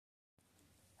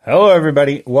Hello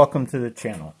everybody, welcome to the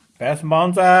channel. Bass and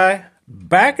Bonsai,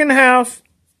 back in the house.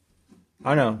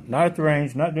 I know, not at the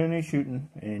range, not doing any shooting,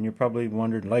 and you're probably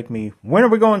wondering, like me, when are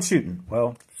we going shooting?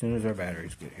 Well, as soon as our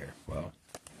batteries get here. Well,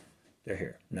 they're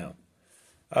here. No.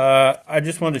 I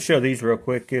just wanted to show these real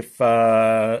quick. If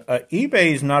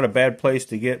eBay is not a bad place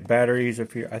to get batteries,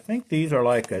 I think these are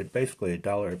like basically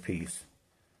 $1 a piece.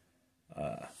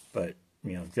 But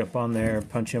you know, jump on there,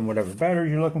 punch in whatever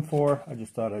batteries you're looking for. I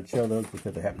just thought I'd show those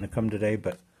because they happen to come today.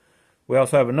 But we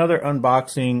also have another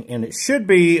unboxing, and it should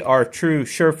be our true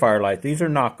Surefire light. These are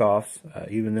knockoffs.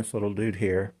 Even this little dude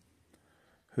here,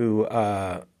 who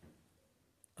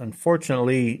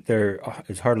unfortunately there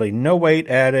is hardly no weight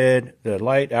added. The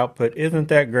light output isn't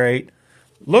that great.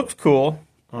 Looks cool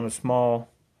on a small,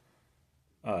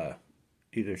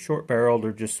 either short-barreled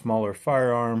or just smaller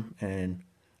firearm and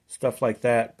stuff like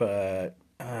that, but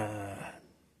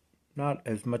not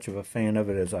as much of a fan of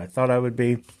it as I thought I would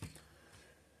be.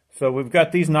 So we've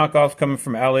got these knockoffs coming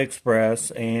from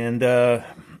AliExpress, and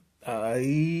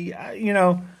you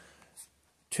know,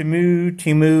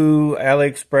 Temu,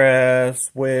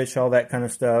 AliExpress, Wish, all that kind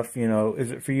of stuff. You know,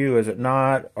 is it for you? Is it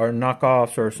not? Or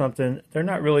knockoffs or something? They're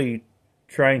not really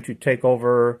trying to take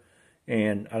over,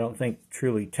 and I don't think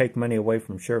truly take money away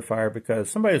from Surefire, because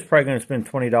somebody's probably going to spend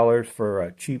 $20 for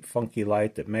a cheap, funky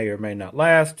light that may or may not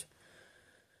last.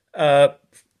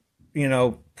 You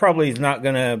know, probably is not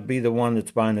going to be the one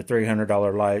that's buying the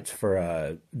 $300 lights for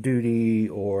a duty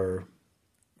or,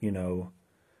 you know,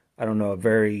 I don't know, a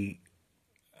very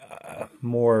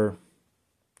more,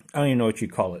 I don't even know what you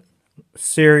call it,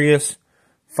 serious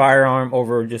firearm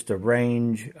over just a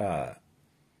range,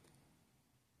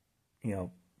 you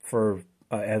know, for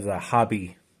as a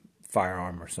hobby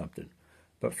firearm or something.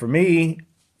 But for me,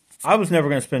 I was never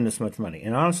going to spend this much money.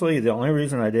 And honestly, the only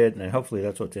reason I did, and hopefully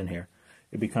that's what's in here,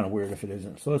 it'd be kind of weird if it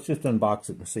isn't. So let's just unbox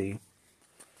it and see.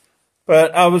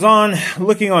 But I was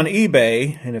looking on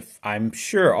eBay, and if I'm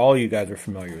sure all you guys are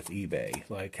familiar with eBay,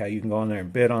 like how you can go on there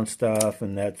and bid on stuff,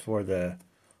 and that's where the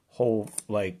whole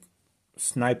like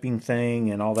sniping thing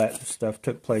and all that stuff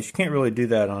took place. You can't really do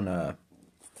that on a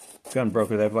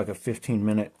Gunbroker. They have like a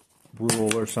 15-minute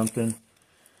rule or something.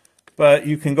 But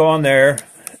you can go on there,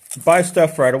 buy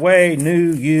stuff right away,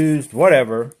 new, used,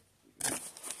 whatever.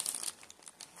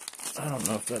 I don't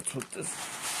know if that's what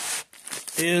this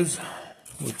is.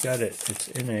 We've got it. It's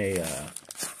in a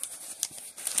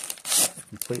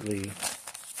completely...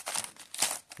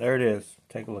 There it is.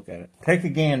 Take a look at it. Take a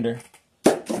gander.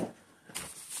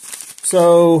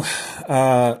 So,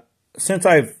 since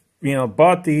I've, you know,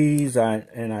 bought these,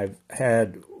 and I've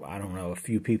had, I don't know, a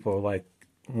few people like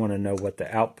want to know what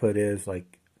the output is,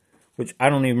 like, which I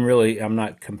don't even really, I'm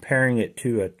not comparing it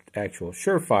to an actual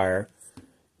Surefire,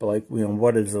 but like, you know,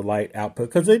 what is the light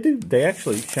output? Because they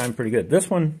actually shine pretty good. This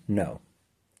one, no.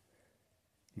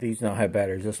 These don't have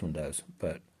batteries. This one does.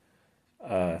 But,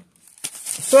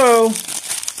 so,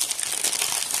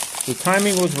 the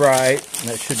timing was right, and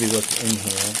that should be what's in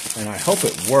here, and I hope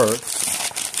it works.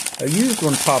 A used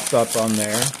one popped up on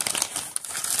there.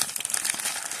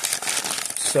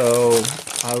 So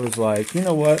I was like, you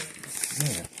know what?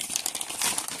 Man,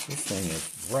 this thing is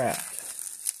wrapped.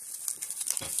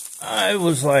 I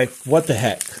was like, what the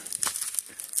heck?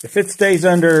 If it stays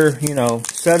under, you know,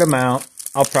 set amount,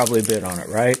 I'll probably bid on it,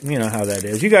 right? You know how that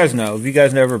is. You guys know. If you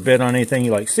guys never bid on anything,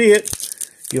 you like see it,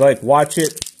 you like watch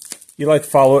it, you like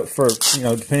follow it for, you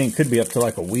know, depending, could be up to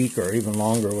like a week or even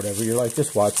longer or whatever. You're like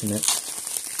just watching it.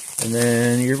 And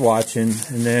then you're watching,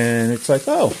 and then it's like,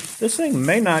 oh, this thing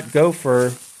may not go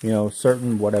for, you know,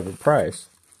 certain whatever price.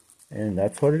 And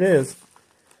that's what it is.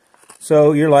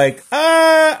 So you're like,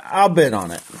 I'll bid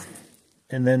on it.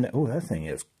 And then, oh, that thing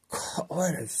is cold. Oh,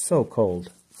 it is so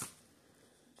cold.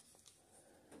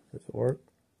 Does it work?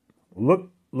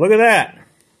 Look at that.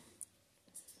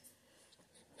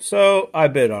 So I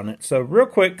bid on it. So real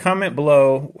quick, comment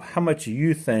below how much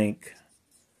you think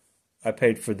I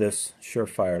paid for this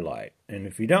Surefire light. And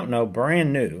if you don't know,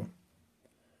 brand new,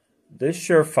 this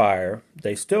Surefire,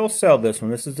 they still sell this one.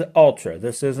 This is the Ultra.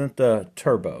 This isn't the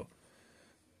Turbo.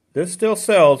 This still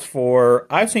sells for,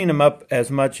 I've seen them up as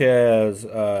much as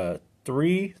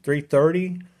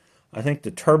 $330. I think the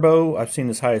Turbo, I've seen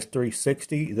as high as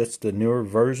 $360. That's the newer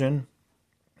version.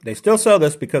 They still sell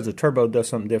this because the Turbo does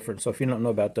something different. So if you don't know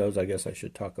about those, I guess I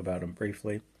should talk about them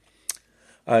briefly.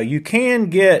 You can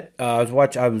get, I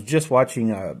was just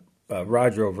watching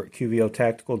Roger over at QVO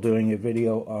Tactical doing a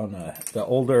video on the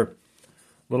older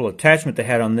little attachment they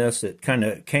had on this. It kind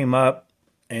of came up,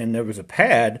 and there was a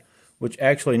pad, which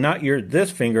actually not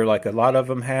this finger like a lot of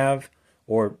them have,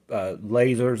 or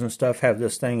lasers and stuff have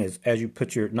this thing as you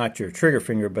put your, not your trigger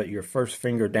finger, but your first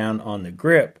finger down on the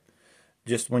grip,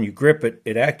 just when you grip it,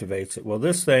 it activates it. Well,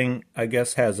 this thing, I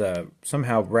guess, has a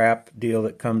somehow wrap deal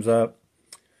that comes up,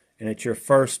 and it's your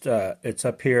first, it's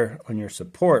up here on your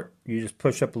support. You just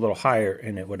push up a little higher,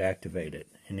 and it would activate it.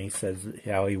 And he says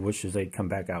how he wishes they'd come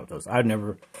back out with those. I'd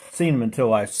never seen him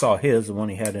until I saw his, the one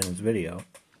he had in his video.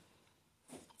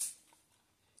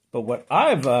 But what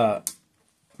I've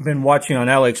been watching on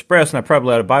AliExpress, and I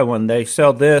probably ought to buy one, they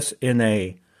sell this in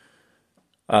a,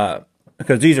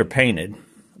 because these are painted,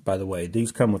 by the way.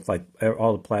 These come with like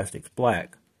all the plastics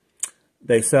black.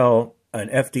 They sell an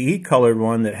FDE colored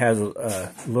one that has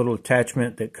a little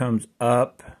attachment that comes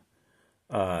up.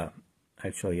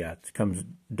 Actually, yeah, it comes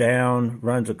down,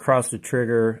 runs across the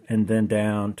trigger, and then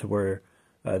down to where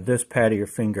this pad of your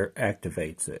finger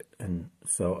activates it. And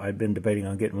so I've been debating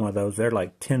on getting one of those. They're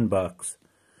like $10.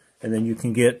 And then you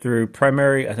can get through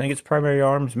Primary, I think it's Primary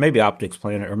Arms, maybe Optics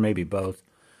Planet, or maybe both.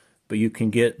 But you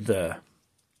can get the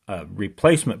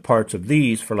replacement parts of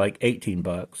these for like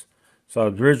 $18. So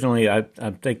originally, I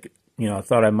think, you know, I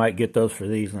thought I might get those for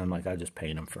these, and I'm like, I'll just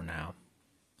paint them for now.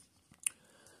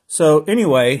 So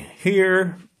anyway,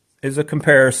 here is a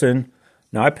comparison.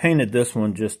 Now I painted this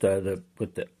one just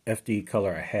with the FD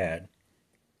color I had.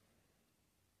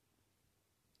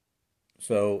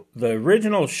 So the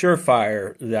original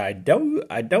Surefire that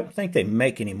I don't think they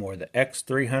make anymore. The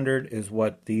X300 is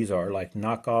what these are, like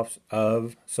knockoffs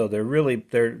of. So they're really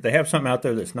they have something out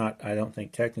there that's not, I don't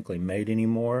think, technically made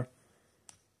anymore.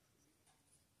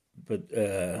 But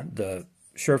the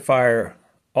Surefire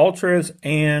Ultras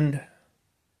and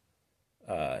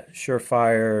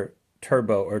Surefire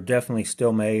Turbo are definitely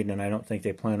still made, and I don't think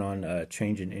they plan on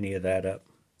changing any of that up.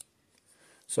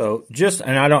 So just,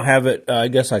 and I don't have it, I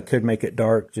guess I could make it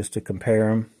dark just to compare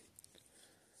them.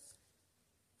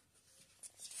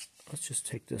 Let's just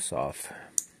take this off.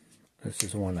 This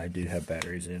is the one I do have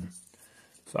batteries in.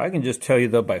 So I can just tell you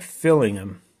though, by filling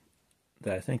them,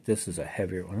 that I think this is a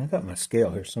heavier one. I got my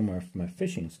scale here somewhere. My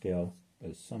fishing scale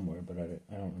is somewhere, but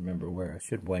I don't remember where. I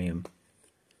should weigh them.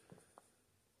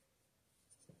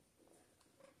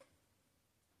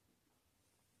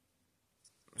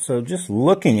 So just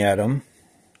looking at them,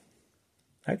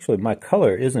 actually my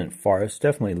color isn't far. It's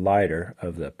definitely lighter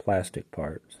of the plastic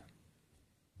parts.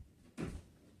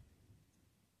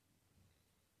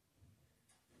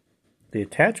 The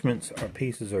attachments or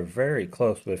pieces are very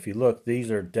close, but if you look, these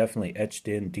are definitely etched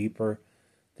in deeper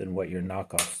than what your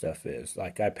knockoff stuff is.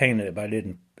 Like I painted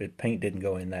it, but paint didn't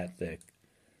go in that thick.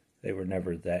 They were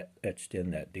never that etched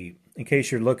in that deep. In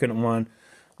case you're looking at one,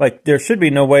 like there should be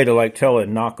no way to like tell a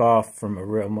knockoff from a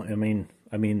real. I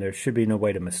mean, there should be no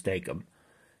way to mistake them.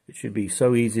 It should be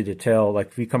so easy to tell. Like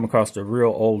if you come across a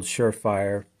real old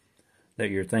Surefire that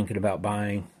you're thinking about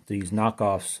buying, these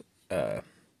knockoffs, I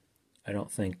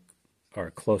don't think are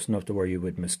close enough to where you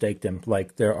would mistake them.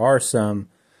 Like there are some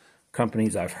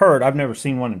companies I've heard, I've never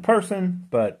seen one in person,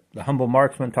 but the Humble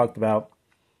Marksman talked about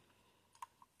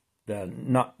the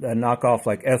knockoff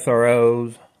like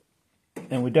SROs,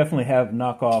 and we definitely have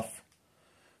knockoff,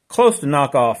 close to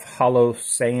knockoff hollow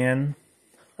sand.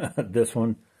 This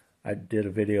one I did a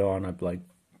video on. I like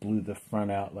blew the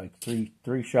front out like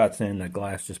three shots in, the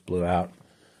glass just blew out.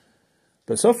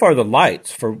 But so far the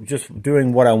lights, for just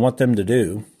doing what I want them to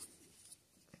do,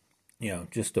 you know,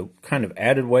 just a kind of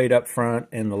added weight up front,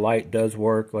 and the light does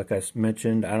work. Like I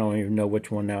mentioned, I don't even know which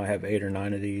one now. I have 8 or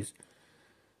 9 of these.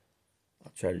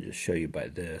 I'll try to just show you by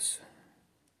this.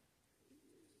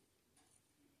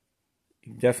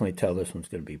 You can definitely tell this one's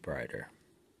going to be brighter.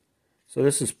 So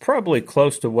this is probably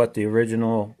close to what the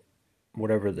original,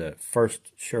 whatever the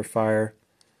first Surefire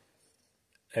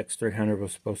X300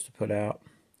 was supposed to put out.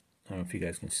 I don't know if you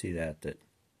guys can see that. That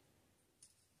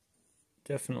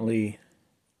definitely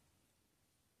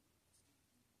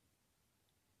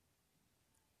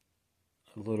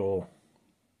a little,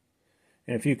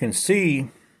 and if you can see,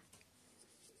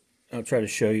 I'll try to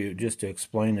show you just to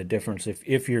explain the difference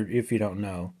if you don't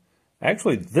know.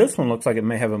 Actually, this one looks like it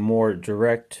may have a more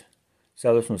direct. See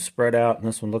how this one's spread out, and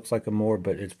this one looks like a more,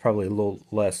 but it's probably a little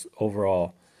less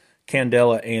overall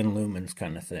candela and lumens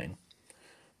kind of thing.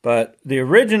 But the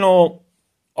original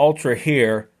Ultra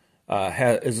here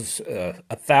is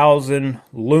 1,000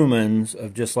 lumens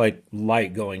of just like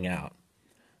light going out.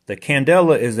 The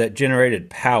candela is that generated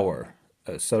power,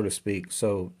 so to speak.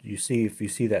 So you see, if you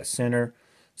see that center,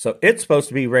 so it's supposed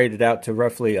to be rated out to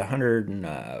roughly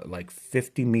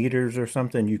 150 meters or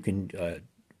something. You can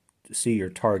see your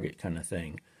target kind of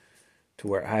thing. To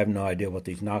where I have no idea what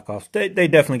these knockoffs. They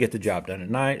definitely get the job done at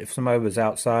night. If somebody was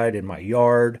outside in my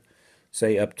yard,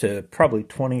 say up to probably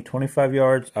 20, 25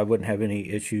 yards, I wouldn't have any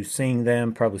issues seeing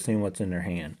them, probably seeing what's in their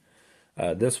hand.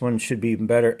 This one should be even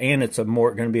better, and it's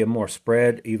going to be a more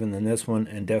spread even than this one,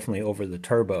 and definitely over the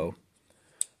turbo.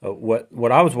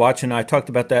 What I was watching, I talked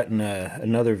about that in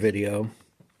another video.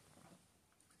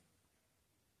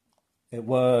 It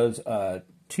was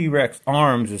T-Rex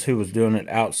Arms is who was doing it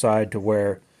outside, to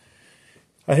where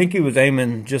I think he was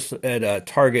aiming just at a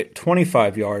target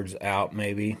 25 yards out,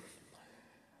 maybe.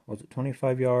 Was it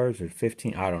 25 yards or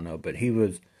 15? I don't know, but he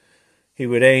would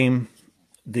aim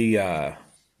the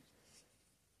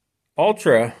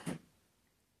Ultra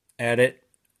at it,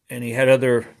 and he had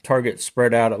other targets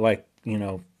spread out at, like,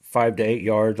 5 to 8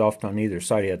 yards off on either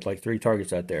side. He had like 3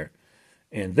 targets out there.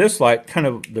 And this light, kind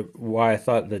of why I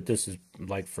thought that this is,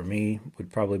 like, for me,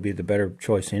 would probably be the better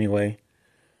choice anyway.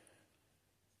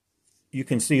 You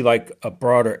can see like a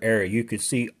broader area. You could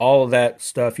see all of that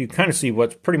stuff. You kind of see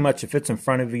what's pretty much, if it's in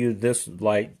front of you, this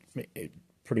light, it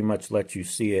pretty much lets you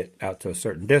see it out to a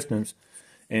certain distance.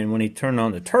 And when he turned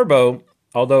on the turbo,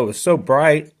 although it was so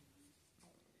bright,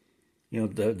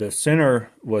 the center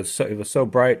was so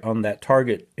bright on that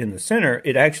target in the center,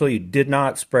 it actually did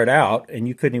not spread out, and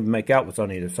you couldn't even make out what's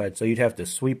on either side. So you'd have to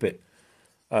sweep it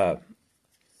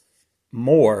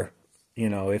more,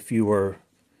 if you were.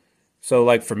 So,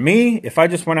 like, for me, if I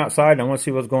just went outside and I want to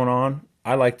see what's going on,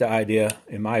 I like the idea,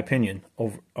 in my opinion,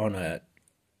 over on a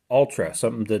Ultra,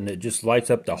 something that just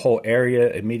lights up the whole area,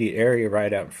 immediate area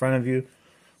right out in front of you,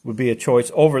 would be a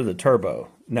choice over the turbo.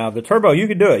 Now, the turbo, you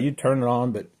could do it. You'd turn it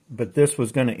on, but this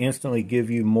was going to instantly give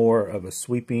you more of a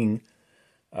sweeping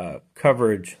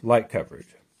coverage, light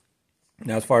coverage.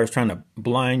 Now, as far as trying to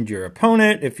blind your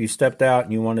opponent, if you stepped out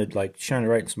and you wanted, like, shine it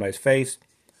right in somebody's face,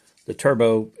 the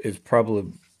turbo is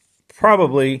probably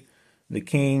the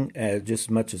king, just as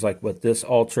much as like what this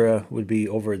Ultra would be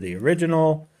over the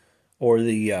original or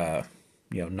the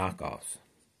knockoffs.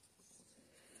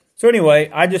 So anyway,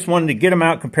 I just wanted to get them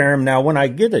out, compare them. Now, when I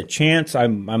get a chance, I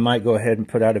might go ahead and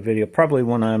put out a video. Probably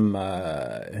when I'm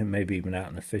maybe even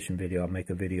out in a fishing video, I'll make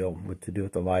a video to do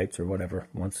with the lights or whatever.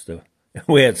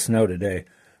 We had snow today,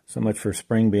 so much for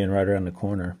spring being right around the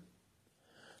corner.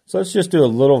 So let's just do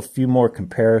a few more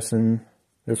comparison.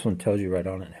 This one tells you right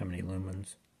on it how many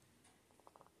lumens.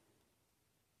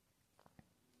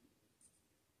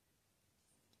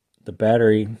 The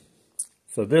battery.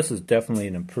 So this is definitely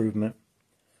an improvement.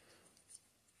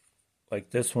 Like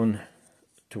this one,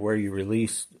 to where you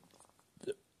release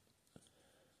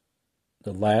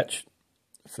the latch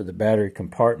for the battery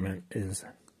compartment, is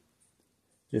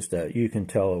just you can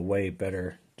tell a way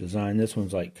better design. This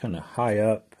one's like kind of high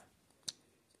up.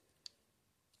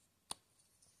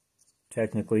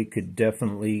 Technically, could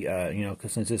definitely,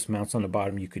 because since this mounts on the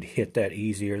bottom, you could hit that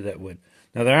easier.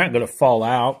 Now, they aren't going to fall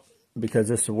out because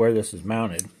this is where this is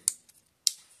mounted.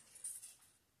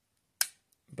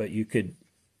 But you could,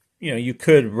 you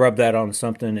could rub that on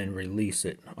something and release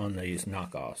it on these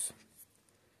knockoffs.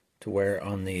 To where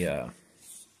on the, I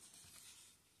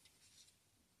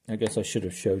guess I should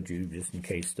have showed you just in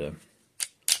case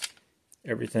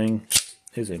everything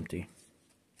is empty.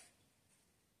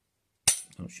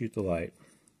 Don't shoot the light.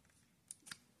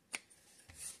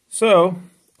 So,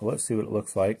 let's see what it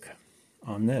looks like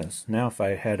on this. Now, if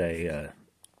I had a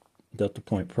Delta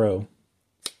Point Pro,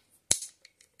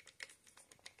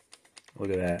 look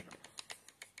at that.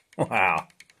 Wow.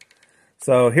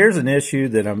 So, here's an issue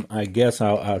that I guess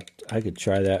I could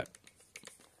try that.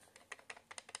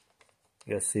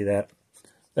 You guys see that?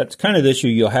 That's kind of the issue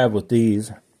you'll have with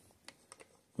these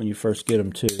when you first get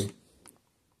them too.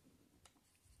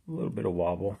 A little bit of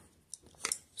wobble.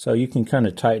 So you can kind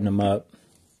of tighten them up.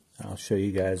 I'll show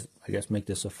you guys, I guess, make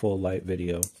this a full light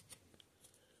video.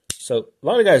 So a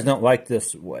lot of guys don't like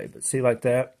this way, but see, like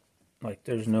that, like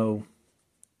there's no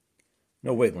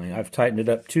wiggling. I've tightened it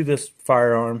up to this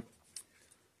firearm.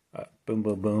 Boom,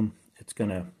 boom, boom. It's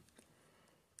gonna,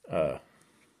 I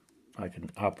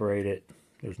can operate it.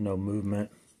 There's no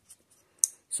movement.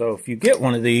 So if you get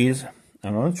one of these,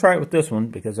 I'm going to try it with this one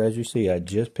because, as you see, I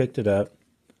just picked it up.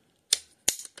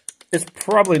 It's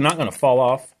probably not going to fall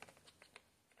off,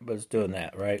 but it's doing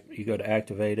that, right? You go to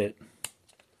activate it,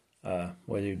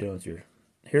 whether you're doing with your...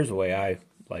 Here's the way I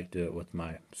like to do it with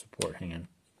my support hand.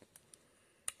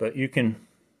 But you can,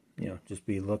 just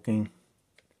be looking.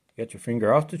 Get your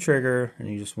finger off the trigger, and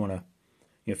you just want to...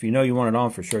 If you know you want it on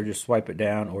for sure, just swipe it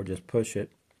down or just push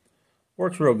it.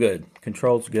 Works real good.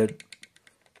 Control's good.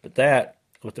 But that,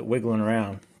 with it wiggling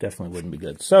around, definitely wouldn't be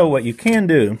good. So what you can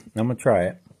do, I'm going to try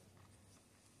it.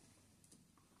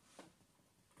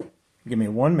 Give me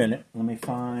 1 minute. Let me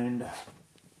find...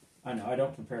 I know, I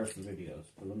don't prepare for videos,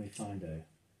 but let me find a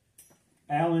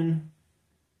Allen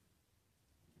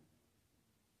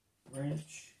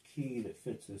wrench key that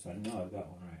fits this. I know I've got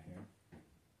one right here.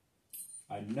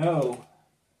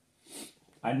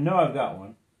 I know I've got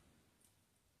one.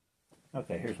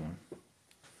 Okay, here's one.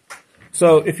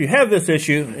 So if you have this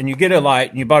issue and you get a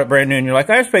light and you bought it brand new and you're like,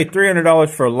 I just paid $300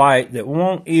 for a light that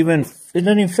won't even, it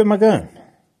doesn't even fit my gun.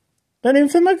 Doesn't even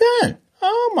fit my gun.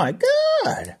 Oh my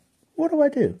God. What do I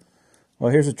do?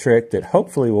 Well, here's a trick that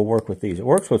hopefully will work with these. It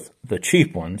works with the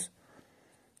cheap ones.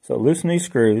 So loosen these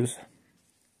screws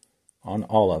on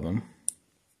all of them.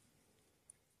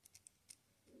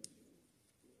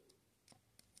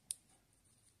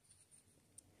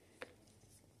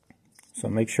 So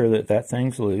make sure that that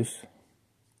thing's loose.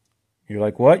 You're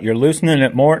like, what? You're loosening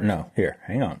it more? No. Here,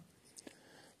 hang on.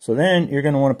 So then you're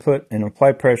going to want to put and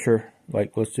apply pressure.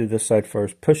 Like, let's do this side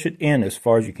first. Push it in as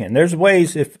far as you can. There's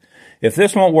ways, if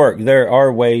this won't work, there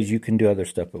are ways you can do other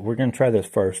stuff. But we're going to try this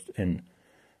first and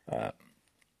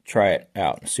try it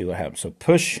out and see what happens. So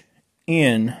push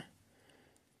in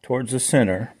towards the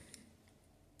center.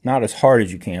 Not as hard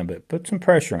as you can, but put some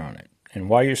pressure on it. And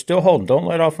while you're still holding, don't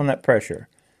let off on that pressure.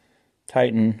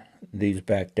 Tighten these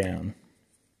back down.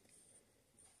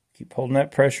 Keep holding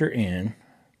that pressure in.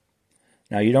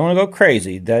 Now you don't want to go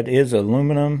crazy. That is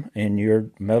aluminum and your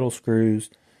metal screws.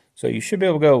 So you should be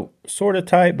able to go sort of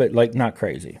tight, but like not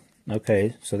crazy.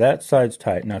 Okay, so that side's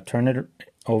tight. Now turn it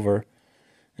over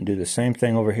and do the same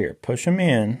thing over here. Push them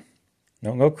in.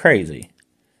 Don't go crazy.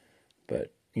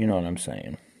 But you know what I'm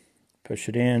saying. Push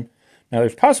it in. Now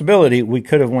there's a possibility we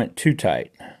could have went too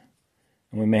tight.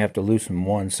 And we may have to loosen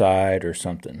one side or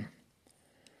something.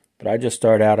 But I just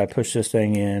start out, I push this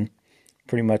thing in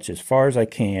pretty much as far as I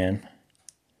can.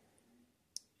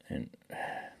 And I'm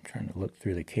trying to look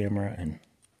through the camera. And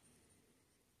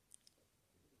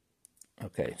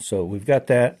okay, so we've got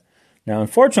that. Now,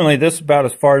 unfortunately, this is about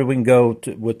as far as we can go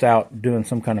without doing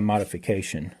some kind of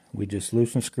modification. We just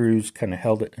loosened screws, kind of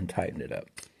held it, and tightened it up.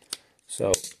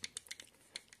 So,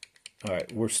 all right,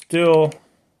 we're still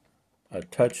a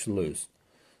touch loose.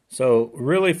 So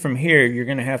really from here, you're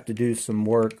going to have to do some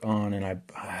work on, and I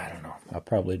don't know, I'll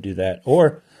probably do that.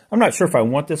 Or I'm not sure if I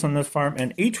want this on this farm.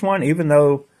 And each one, even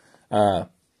though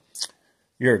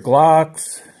your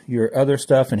Glocks, your other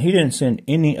stuff, and he didn't send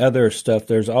any other stuff,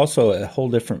 there's also a whole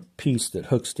different piece that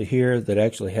hooks to here that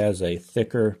actually has a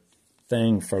thicker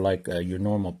thing for like your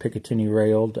normal Picatinny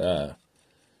railed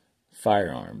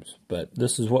firearms. But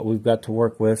this is what we've got to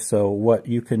work with. So what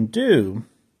you can do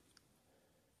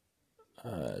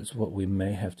is what we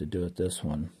may have to do with this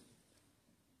one.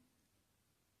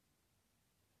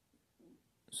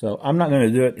 So I'm not going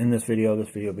to do it in this video. This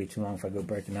video will be too long if I go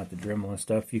breaking out the Dremel and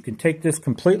stuff. You can take this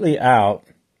completely out.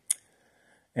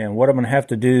 And what I'm going to have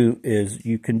to do is,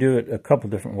 you can do it a couple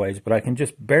different ways, but I can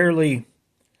just barely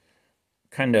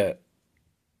kind of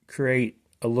create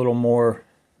a little more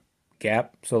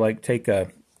gap. So like take a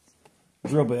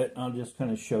drill bit. I'll just kind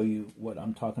of show you what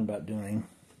I'm talking about doing.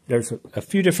 There's a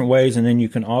few different ways, and then you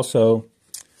can also,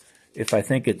 if I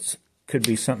think it's could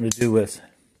be something to do with,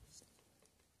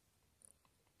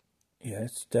 yeah,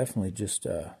 it's definitely just,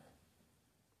 okay,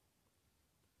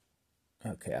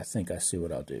 I think I see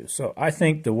what I'll do. So I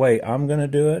think the way I'm going to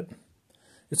do it,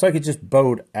 it's like it just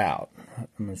bowed out.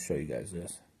 I'm going to show you guys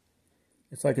this.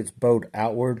 It's like it's bowed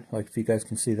outward, like if you guys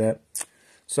can see that.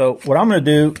 So what I'm going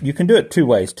to do, you can do it two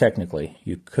ways technically.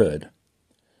 You could.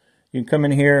 You can come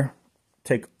in here,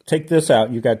 take this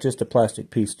out. You got just a plastic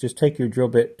piece. Just take your drill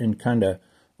bit and kind of,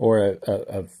 or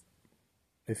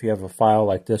if you have a file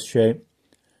like this shape,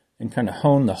 and kind of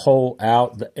hone the hole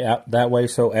out that way.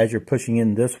 So as you're pushing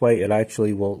in this way, it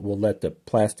actually will let the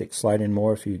plastic slide in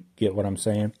more, if you get what I'm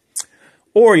saying.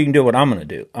 Or you can do what I'm going to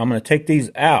do. I'm going to take these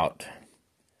out,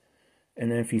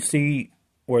 and then if you see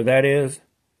where that is,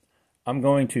 I'm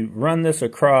going to run this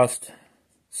across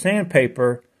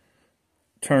sandpaper,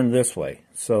 turn this way.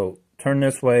 So turn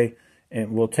this way,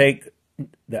 and we'll take,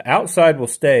 the outside will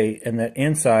stay, and that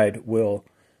inside will,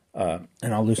 and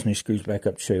I'll loosen these screws back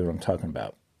up to show you what I'm talking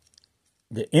about.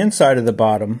 The inside of the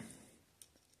bottom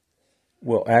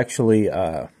will actually,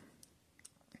 I'll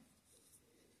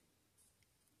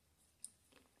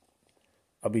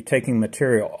be taking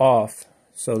material off,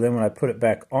 so then when I put it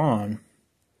back on,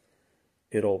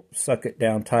 it'll suck it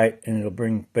down tight, and it'll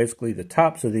bring basically the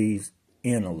tops of these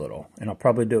in a little. And I'll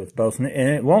probably do it with both. And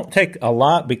it won't take a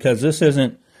lot, because this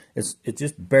isn't, it's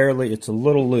just barely, it's a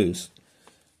little loose.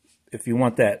 If you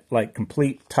want that like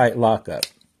complete tight lockup.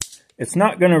 It's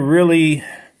not going to really,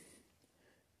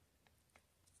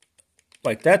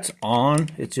 like that's on.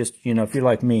 It's just, you know, if you're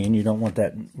like me and you don't want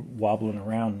that wobbling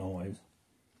around noise.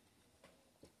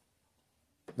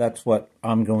 that's what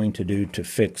I'm going to do to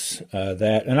fix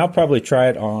that. And I'll probably try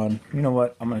it on, you know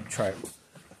what, I'm going to try it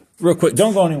real quick.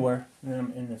 Don't go anywhere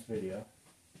in this video.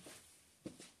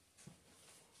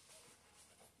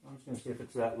 I'm just going to see if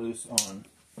it's that loose on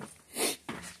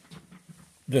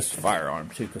this firearm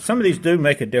too, because some of these do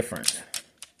make a difference.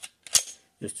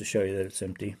 Just to show you that it's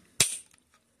empty.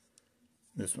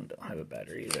 This one don't have a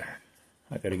battery either.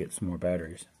 I got to get some more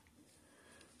batteries.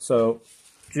 So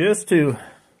just to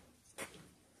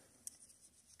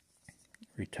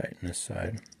retighten this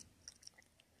side,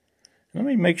 let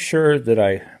me make sure that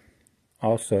I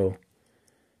also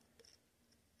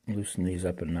loosen these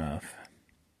up enough.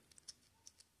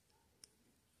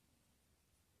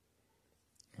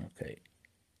 Okay.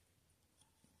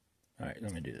 All right,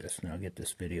 let me do this now. Get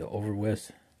this video over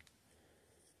with.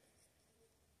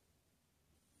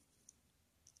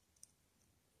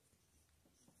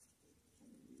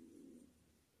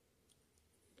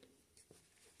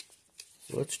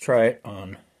 So let's try it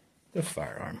on this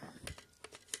firearm.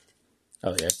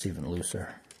 Oh yeah, it's even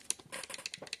looser.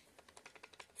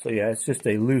 So yeah, it's just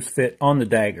a loose fit on the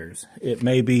daggers. It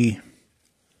may be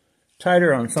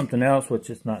tighter on something else, which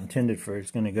it's not intended for. It's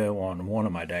going to go on one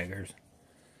of my daggers.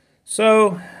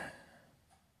 So,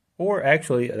 or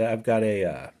actually, I've got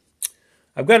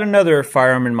another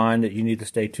firearm in mind that you need to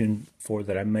stay tuned for,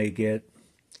 that I may get,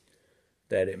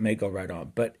 that it may go right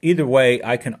on. But either way,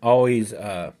 I can always,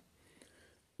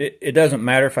 it doesn't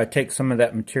matter if I take some of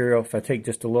that material, if I take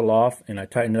just a little off and I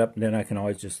tighten it up, then I can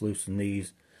always just loosen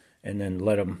these and then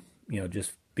let them, you know,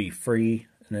 just be free,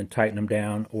 and then tighten them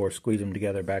down or squeeze them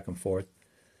together back and forth.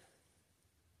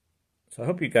 So I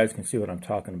hope you guys can see what I'm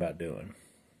talking about doing.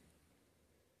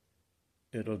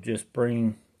 It'll just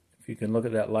bring, if you can look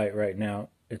at that light right now,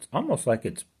 it's almost like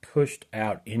it's pushed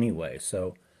out anyway.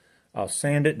 So I'll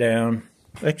sand it down.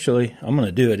 Actually, I'm going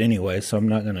to do it anyway, so I'm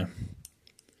not going to.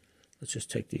 Let's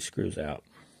just take these screws out.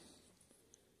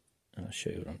 I'll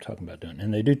show you what I'm talking about doing.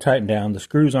 And they do tighten down. The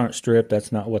screws aren't stripped.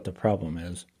 That's not what the problem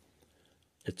is.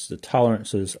 It's the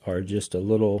tolerances are just a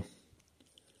little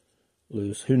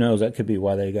loose. Who knows? That could be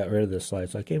why they got rid of this slide.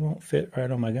 It's like, it won't fit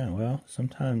right on my gun. Well,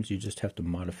 sometimes you just have to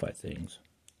modify things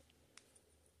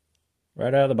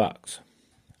right out of the box.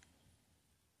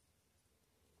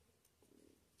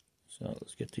 So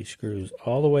let's get these screws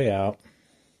all the way out.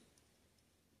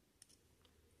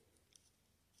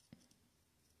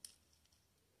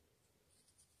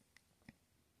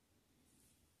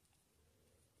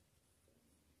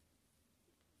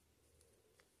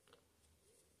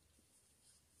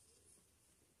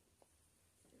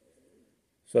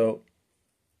 So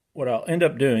what I'll end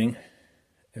up doing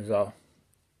is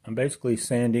I'm basically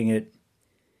sanding it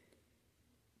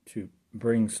to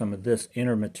bring some of this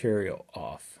inner material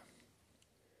off.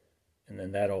 And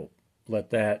then that'll let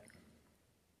that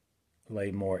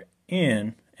lay more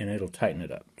in, and it'll tighten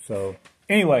it up. So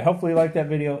anyway, hopefully you like that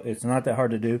video. It's not that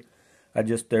hard to do.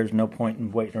 There's no point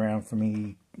in waiting around for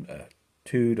me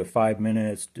 2 to 5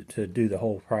 minutes to do the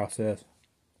whole process.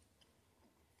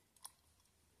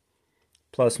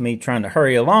 Plus me trying to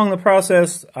hurry along the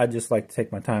process, I just like to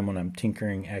take my time when I'm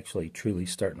tinkering, actually truly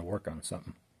starting to work on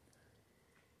something.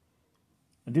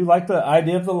 I do like the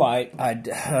idea of the light.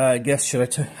 I guess,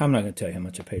 I'm not going to tell you how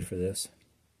much I paid for this.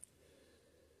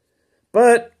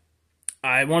 But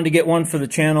I wanted to get one for the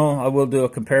channel. I will do a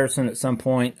comparison at some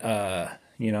point,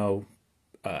 you know,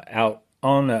 out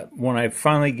on when I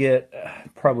finally get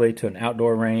probably to an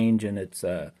outdoor range and it's,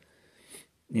 you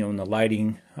know, in the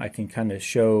lighting, I can kind of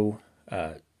show,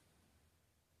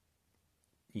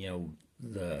 you know,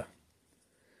 the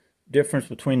difference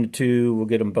between the two. We'll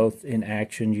get them both in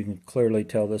action. You can clearly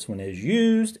tell this one is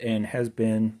used and has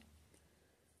been,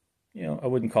 you know, I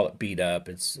wouldn't call it beat up.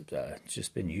 It's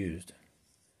just been used.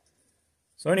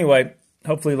 So anyway,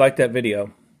 hopefully you like that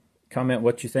video. Comment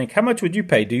what you think. How much would you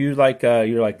pay? Do you like,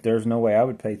 you're like, there's no way I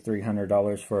would pay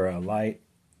 $300 for a light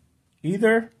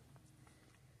either?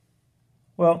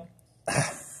 Well,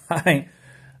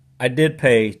 I did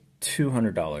pay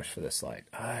 $200 for this light.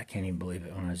 I can't even believe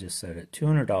it when I just said it.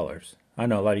 $200. I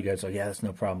know a lot of you guys are like, yeah, that's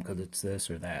no problem because it's this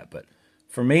or that. But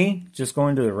for me, just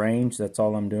going to the range, that's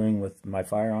all I'm doing with my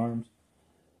firearms.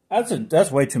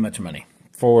 That's way too much money.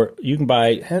 You can buy,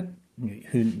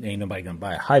 ain't nobody going to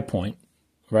buy a high point,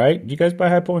 right? Do you guys buy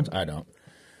high points? I don't.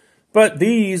 But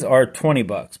these are 20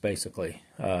 bucks basically.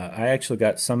 I actually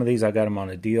got some of these. I got them on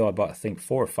a deal. I bought, I think,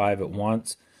 4 or 5 at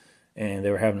once. And they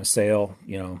were having a sale,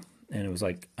 you know, and it was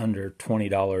like under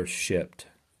 $20 shipped.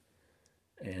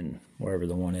 And wherever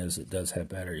the one is, it does have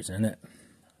batteries in it.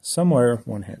 Somewhere,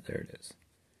 there it is.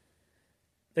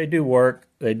 They do work.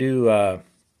 They do,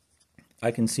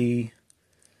 I can see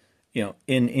you know,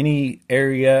 in any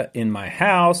area in my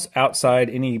house, outside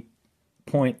any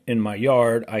point in my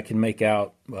yard, I can make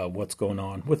out what's going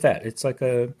on with that. It's like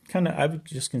a kind of, I would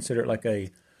just consider it like a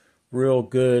real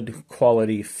good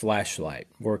quality flashlight.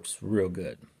 Works real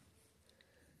good.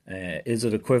 Is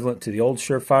it equivalent to the old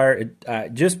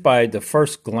Surefire? Just by the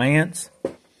first glance,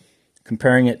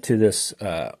 comparing it to this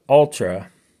Ultra,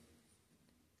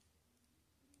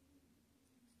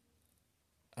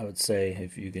 I would say,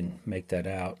 if you can make that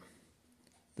out,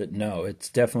 that no, it's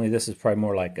definitely, this is probably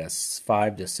more like a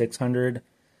 500 to 600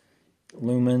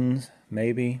 lumens,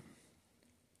 maybe.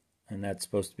 And that's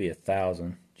supposed to be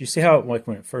 1,000. Do you see how, like,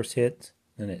 when it first hits,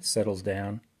 then it settles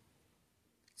down?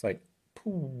 It's like,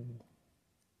 pooh.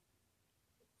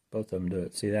 Both of them do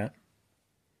it. See that?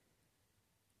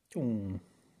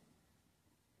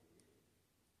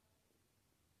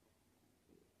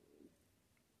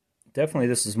 Definitely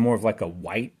this is more of like a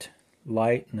white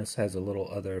light, and this has a little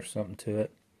other something to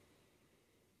it.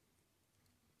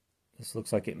 This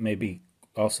looks like it may be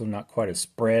also not quite a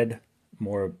spread,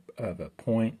 more of a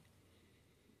point.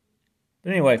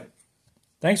 But anyway,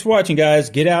 thanks for watching, guys.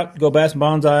 Get out, go bass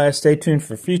bonsai. Stay tuned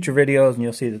for future videos, and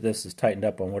you'll see that this is tightened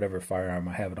up on whatever firearm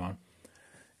I have it on.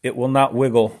 It will not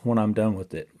wiggle when I'm done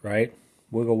with it, right?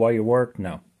 Wiggle while you work?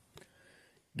 No.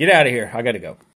 Get out of here. I got to go.